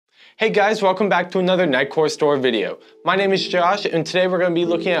Hey guys, welcome back to another Nitecore store video. My name is Josh and today we're going to be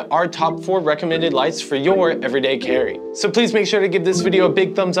looking at our top 4 recommended lights for your everyday carry. So please make sure to give this video a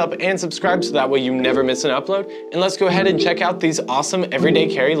big thumbs up and subscribe so that way you never miss an upload. And let's go ahead and check out these awesome everyday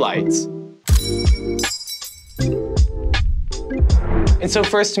carry lights. And so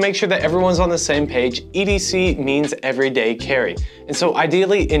first, to make sure that everyone's on the same page, EDC means everyday carry. And so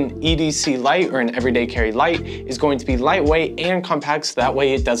ideally an EDC light or an everyday carry light is going to be lightweight and compact so that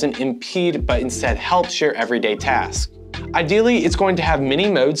way it doesn't impede but instead helps your everyday task. Ideally, it's going to have many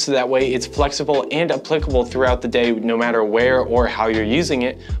modes so that way it's flexible and applicable throughout the day no matter where or how you're using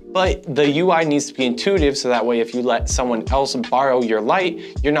it. But the UI needs to be intuitive so that way if you let someone else borrow your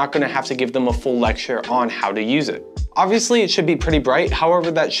light, you're not going to have to give them a full lecture on how to use it. Obviously, it should be pretty bright, however,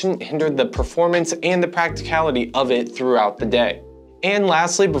 that shouldn't hinder the performance and the practicality of it throughout the day. And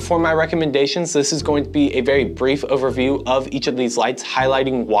lastly, before my recommendations, this is going to be a very brief overview of each of these lights,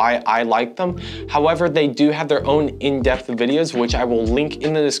 highlighting why I like them. However, they do have their own in-depth videos, which I will link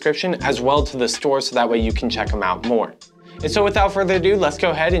in the description, as well to the store so that way you can check them out more. And so without further ado, let's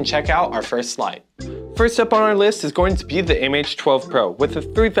go ahead and check out our first light. First up on our list is going to be the MH12 Pro with a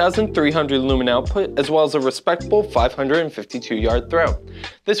 3,300 lumen output as well as a respectable 552 yard throw.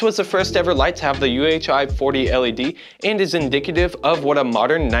 This was the first ever light to have the UHI 40 LED and is indicative of what a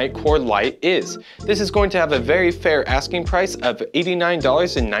modern Nitecore light is. This is going to have a very fair asking price of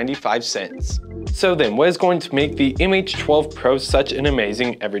 $89.95. So then, what is going to make the MH12 Pro such an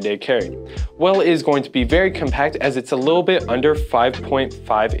amazing everyday carry? Well, it is going to be very compact as it's a little bit under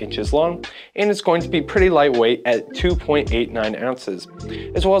 5.5 inches long, and it's going to be pretty lightweight at 2.89 ounces.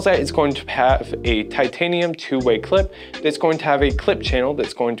 As well as that, it's going to have a titanium 2-way clip that's going to have a clip channel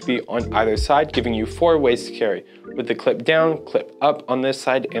that's going to be on either side, giving you 4 ways to carry, with the clip down, clip up on this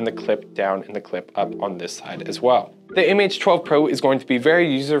side, and the clip down and the clip up on this side as well. The MH12 Pro is going to be very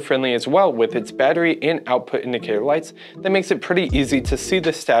user-friendly as well with its battery and output indicator lights that makes it pretty easy to see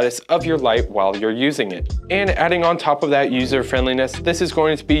the status of your light while you're using it. And adding on top of that user-friendliness, this is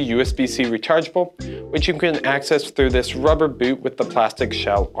going to be USB-C rechargeable, which you can access through this rubber boot with the plastic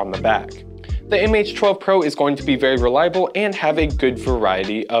shell on the back. The MH12 Pro is going to be very reliable and have a good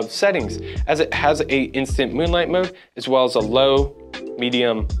variety of settings, as it has a instant moonlight mode, as well as a low,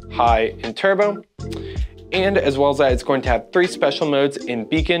 medium, high, and turbo. And as well as that, it's going to have 3 special modes in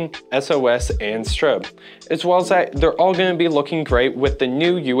beacon, SOS, and strobe. As well as that, they're all going to be looking great with the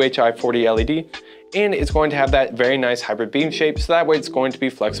new UHI 40 LED, and it's going to have that very nice hybrid beam shape, so that way it's going to be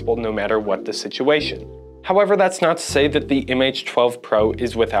flexible no matter what the situation. However, that's not to say that the MH12 Pro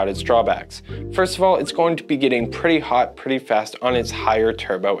is without its drawbacks. First of all, it's going to be getting pretty hot pretty fast on its higher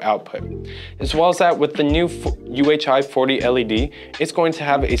turbo output. As well as that, with the new UHI 40 LED, it's going to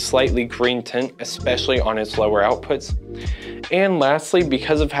have a slightly green tint, especially on its lower outputs. And lastly,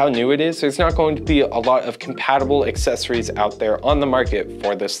 because of how new it is, there's not going to be a lot of compatible accessories out there on the market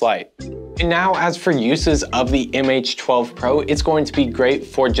for this light. And now, as for uses of the MH12 Pro, it's going to be great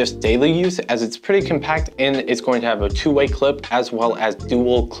for just daily use as it's pretty compact and it's going to have a 2-way clip as well as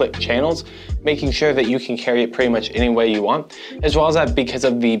dual clip channels, making sure that you can carry it pretty much any way you want. As well as that, because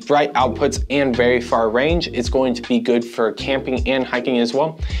of the bright outputs and very far range, it's going to be good for camping and hiking as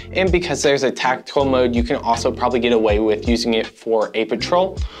well. And because there's a tactical mode, you can also probably get away with using it for a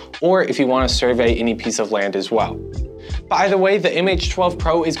patrol or if you want to survey any piece of land as well. By the way, the MH12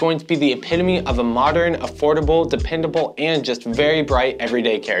 Pro is going to be the epitome of a modern, affordable, dependable, and just very bright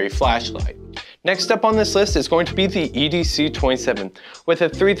everyday carry flashlight. Next up on this list is going to be the EDC 27 with a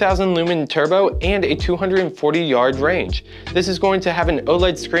 3000 lumen turbo and a 240 yard range. This is going to have an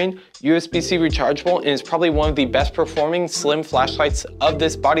OLED screen, USB-C rechargeable, and is probably one of the best performing slim flashlights of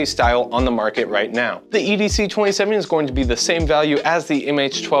this body style on the market right now. The EDC 27 is going to be the same value as the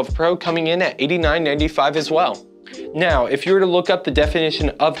MH12 Pro, coming in at $89.95 as well. Now, if you were to look up the definition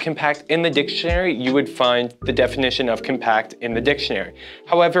of compact in the dictionary, you would find the definition of compact in the dictionary.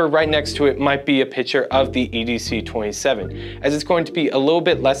 However, right next to it might be a picture of the EDC 27, as it's going to be a little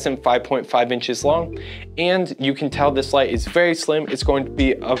bit less than 5.5 inches long, and you can tell this light is very slim. It's going to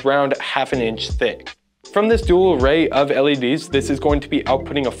be around ½ an inch thick. From this dual array of LEDs, this is going to be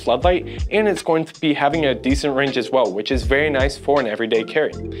outputting a floodlight, and it's going to be having a decent range as well, which is very nice for an everyday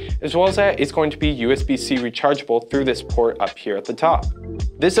carry. As well as that, it's going to be USB-C rechargeable through this port up here at the top.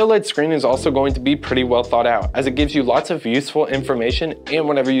 This OLED screen is also going to be pretty well thought out, as it gives you lots of useful information, and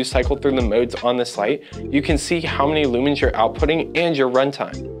whenever you cycle through the modes on this light, you can see how many lumens you're outputting and your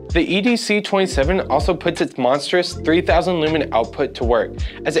runtime. The EDC 27 also puts its monstrous 3000 lumen output to work,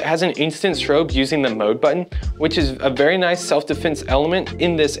 as it has an instant strobe using the mode button, which is a very nice self-defense element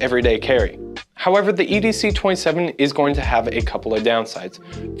in this everyday carry. However, the EDC27 is going to have a couple of downsides.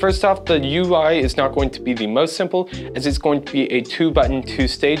 First off, the UI is not going to be the most simple, as it's going to be a 2-button,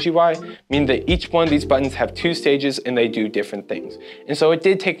 2-stage UI, meaning that each one of these buttons have 2 stages and they do different things. And so it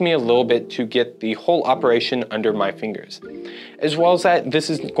did take me a little bit to get the whole operation under my fingers. As well as that, this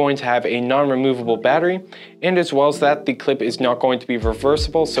is going to have a non-removable battery, and as well as that, the clip is not going to be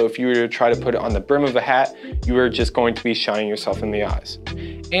reversible, so if you were to try to put it on the brim of a hat, you are just going to be shining yourself in the eyes.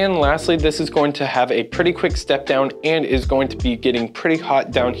 And lastly, this is going to have a pretty quick step down and is going to be getting pretty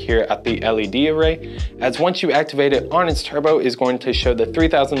hot down here at the LED array, as once you activate it on its turbo, is going to show the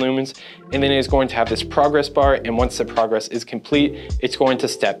 3000 lumens, and then it is going to have this progress bar, and once the progress is complete, it's going to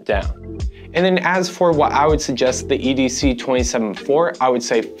step down. And then as for what I would suggest the EDC27 for, I would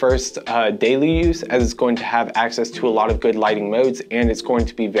say first daily use, as it's going to have access to a lot of good lighting modes and it's going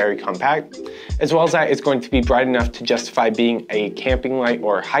to be very compact. As well as that, it's going to be bright enough to justify being a camping light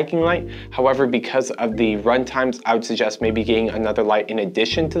or hiking light. However, because of the run times, I would suggest maybe getting another light in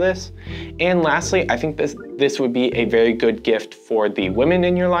addition to this. And lastly, I think this would be a very good gift for the women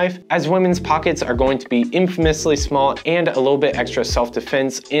in your life, as women's pockets are going to be infamously small, and a little bit extra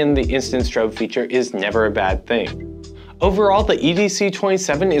self-defense in the instant strobe feature is never a bad thing. Overall, the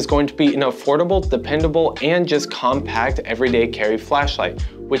EDC27 is going to be an affordable, dependable, and just compact everyday carry flashlight,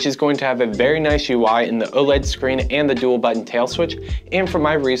 which is going to have a very nice UI in the OLED screen and the dual button tail switch. And from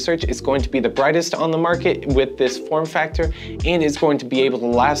my research, it's going to be the brightest on the market with this form factor, and is going to be able to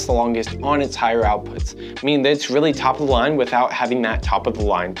last the longest on its higher outputs, meaning that it's really top of the line without having that top of the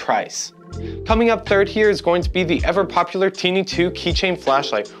line price. Coming up third here is going to be the ever popular TINI 2 keychain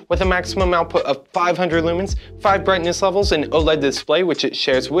flashlight with a maximum output of 500 lumens, 5 brightness levels, an OLED display which it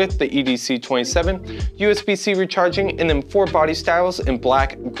shares with the EDC27, USB-C recharging, and then 4 body styles in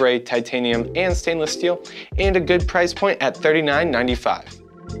black, gray, titanium, and stainless steel, and a good price point at $39.95.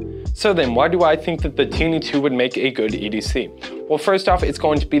 So then, why do I think that the TINI 2 would make a good EDC? Well, first off, it's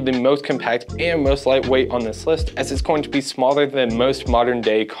going to be the most compact and most lightweight on this list, as it's going to be smaller than most modern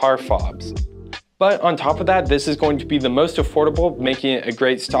day car fobs. But on top of that, this is going to be the most affordable, making it a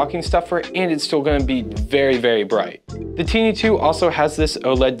great stocking stuffer, and it's still going to be very, very bright. The TINI 2 also has this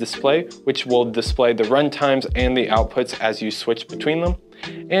OLED display, which will display the run times and the outputs as you switch between them.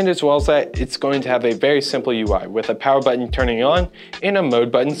 And as well as that, it's going to have a very simple UI with a power button turning on and a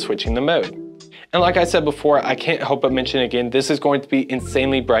mode button switching the mode. And like I said before, I can't help but mention again, this is going to be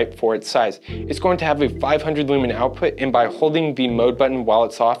insanely bright for its size. It's going to have a 500 lumen output, and by holding the mode button while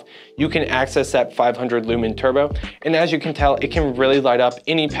it's off, you can access that 500 lumen turbo. And as you can tell, it can really light up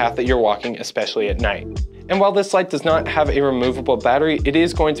any path that you're walking, especially at night. And while this light does not have a removable battery, it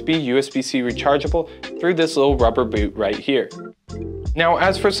is going to be USB-C rechargeable through this little rubber boot right here. Now,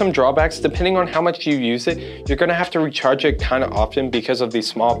 as for some drawbacks, depending on how much you use it, you're going to have to recharge it kind of often because of the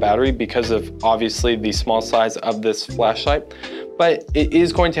small battery, because of obviously the small size of this flashlight, but it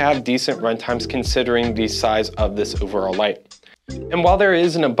is going to have decent run times considering the size of this overall light. And while there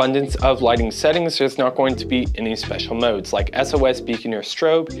is an abundance of lighting settings, there's not going to be any special modes like SOS, beacon, or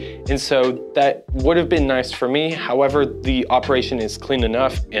strobe, and so that would have been nice for me. However, the operation is clean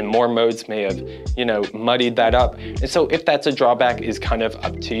enough and more modes may have, muddied that up. And so if that's a drawback, is kind of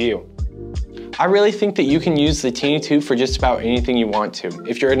up to you. I really think that you can use the TINI 2 for just about anything you want to.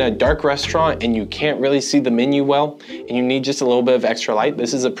 If you're in a dark restaurant and you can't really see the menu well, and you need just a little bit of extra light,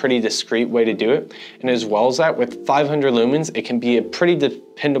 this is a pretty discreet way to do it. And as well as that, with 500 lumens, it can be a pretty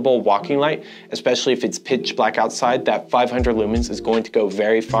dependable walking light, especially if it's pitch black outside. That 500 lumens is going to go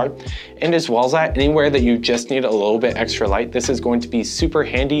very far. And as well as that, anywhere that you just need a little bit extra light, this is going to be super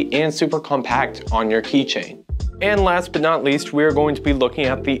handy and super compact on your keychain. And last but not least, we're going to be looking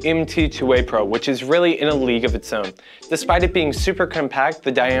at the MT2A Pro, which is really in a league of its own. Despite it being super compact,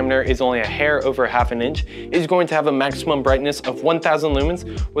 the diameter is only a hair over ½ an inch. It is going to have a maximum brightness of 1000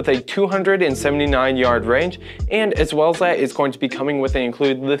 lumens with a 279 yard range, and as well as that, it's going to be coming with an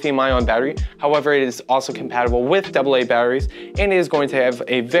included lithium-ion battery. However, it is also compatible with AA batteries, and it is going to have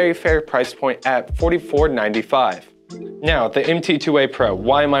a very fair price point at $44.95. Now, the MT2A Pro,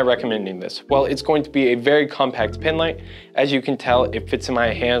 why am I recommending this? Well, it's going to be a very compact pen light. As you can tell, it fits in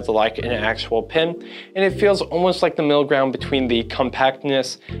my hands like an actual pen, and it feels almost like the middle ground between the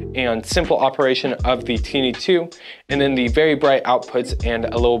compactness and simple operation of the TINI 2, and then the very bright outputs and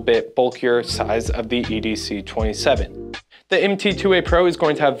a little bit bulkier size of the EDC27. The MT2A Pro is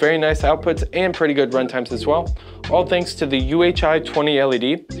going to have very nice outputs and pretty good runtimes as well, all thanks to the UHI 20 LED,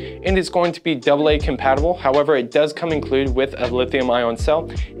 and it's going to be AA compatible. However, it does come included with a lithium-ion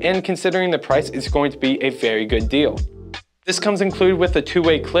cell, and considering the price, it's going to be a very good deal. This comes included with a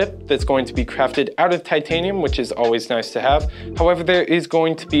two-way clip that's going to be crafted out of titanium, which is always nice to have. However, there is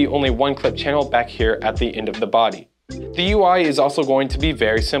going to be only one clip channel back here at the end of the body. The UI is also going to be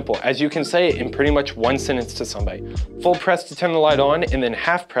very simple, as you can say it in pretty much one sentence to somebody. Full press to turn the light on, and then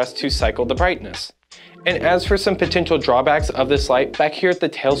half press to cycle the brightness. And as for some potential drawbacks of this light, back here at the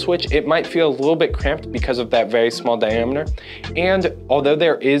tail switch, it might feel a little bit cramped because of that very small diameter. And although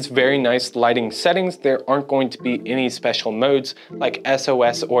there is very nice lighting settings, there aren't going to be any special modes like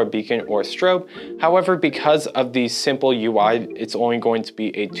SOS or beacon or strobe. However, because of the simple UI, it's only going to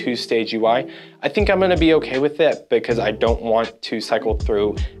be a two-stage UI. I think I'm going to be okay with it because I don't want to cycle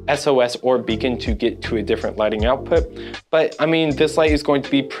through SOS or beacon to get to a different lighting output. But I mean, this light is going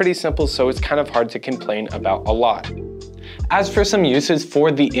to be pretty simple, so it's kind of hard to complain about a lot. As for some uses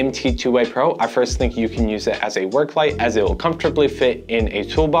for the MT2A Pro, I first think you can use it as a work light, as it will comfortably fit in a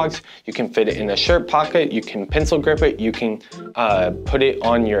toolbox. You can fit it in a shirt pocket, you can pencil grip it, you can put it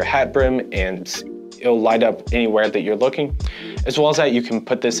on your hat brim and it'll light up anywhere that you're looking. As well as that, you can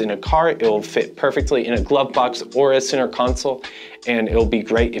put this in a car. It'll fit perfectly in a glove box or a center console, and it'll be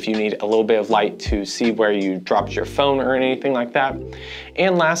great if you need a little bit of light to see where you dropped your phone or anything like that.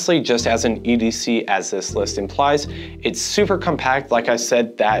 And lastly, just as an EDC, as this list implies, it's super compact. Like I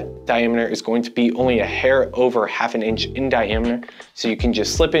said, that diameter is going to be only a hair over ½ an inch in diameter, so you can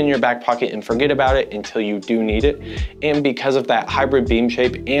just slip it in your back pocket and forget about it until you do need it. And because of that hybrid beam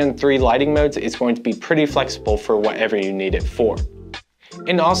shape and 3 lighting modes, it's going to be pretty flexible for whatever you need it for.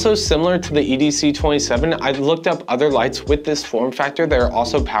 And also, similar to the EDC 27, I looked up other lights with this form factor that are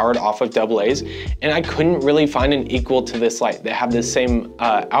also powered off of AA's, and I couldn't really find an equal to this light that have the same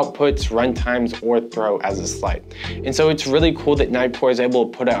outputs, run times, or throw as this light. And so it's really cool that Nitecore is able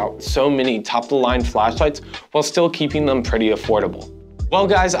to put out so many top-of-the-line flashlights while still keeping them pretty affordable. Well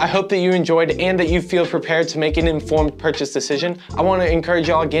guys, I hope that you enjoyed and that you feel prepared to make an informed purchase decision. I want to encourage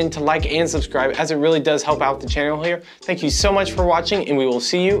y'all again to like and subscribe, as it really does help out the channel here. Thank you so much for watching, and we will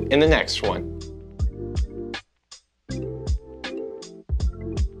see you in the next one.